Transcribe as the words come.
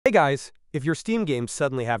Hey guys, if your Steam games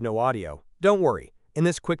suddenly have no audio, don't worry. In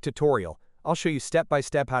this quick tutorial, I'll show you step by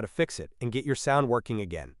step how to fix it and get your sound working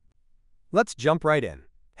again. Let's jump right in.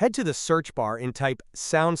 Head to the search bar and type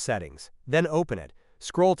Sound Settings, then open it.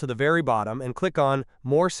 Scroll to the very bottom and click on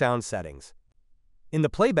More Sound Settings. In the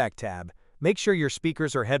Playback tab, make sure your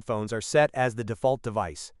speakers or headphones are set as the default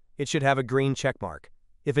device. It should have a green checkmark.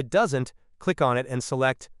 If it doesn't, click on it and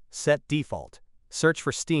select Set Default. Search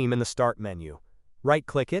for Steam in the Start menu.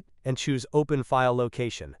 Right-click it and choose Open File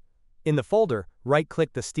Location. In the folder,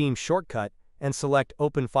 right-click the Steam shortcut and select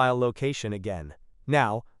Open File Location again.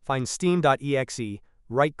 Now, find steam.exe,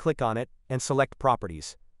 right-click on it, and select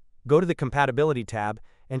Properties. Go to the Compatibility tab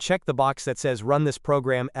and check the box that says Run this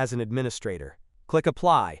program as an administrator. Click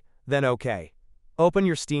Apply, then OK. Open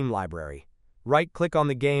your Steam library. Right-click on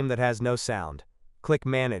the game that has no sound. Click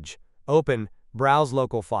Manage. Open Browse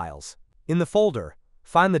Local Files. In the folder,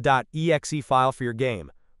 find the .exe file for your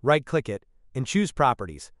game, right-click it, and choose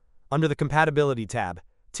Properties. Under the Compatibility tab,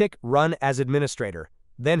 tick Run as Administrator,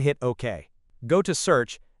 then hit OK. Go to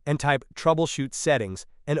Search and type Troubleshoot Settings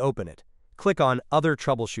and open it. Click on Other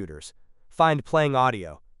Troubleshooters. Find Playing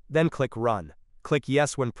Audio, then click Run. Click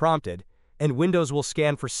Yes when prompted, and Windows will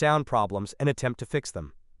scan for sound problems and attempt to fix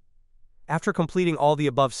them. After completing all the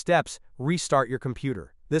above steps, restart your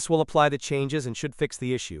computer. This will apply the changes and should fix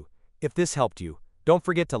the issue. If this helped you, don't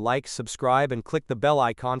forget to like, subscribe, and click the bell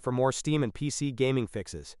icon for more Steam and PC gaming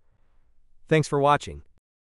fixes. Thanks for watching.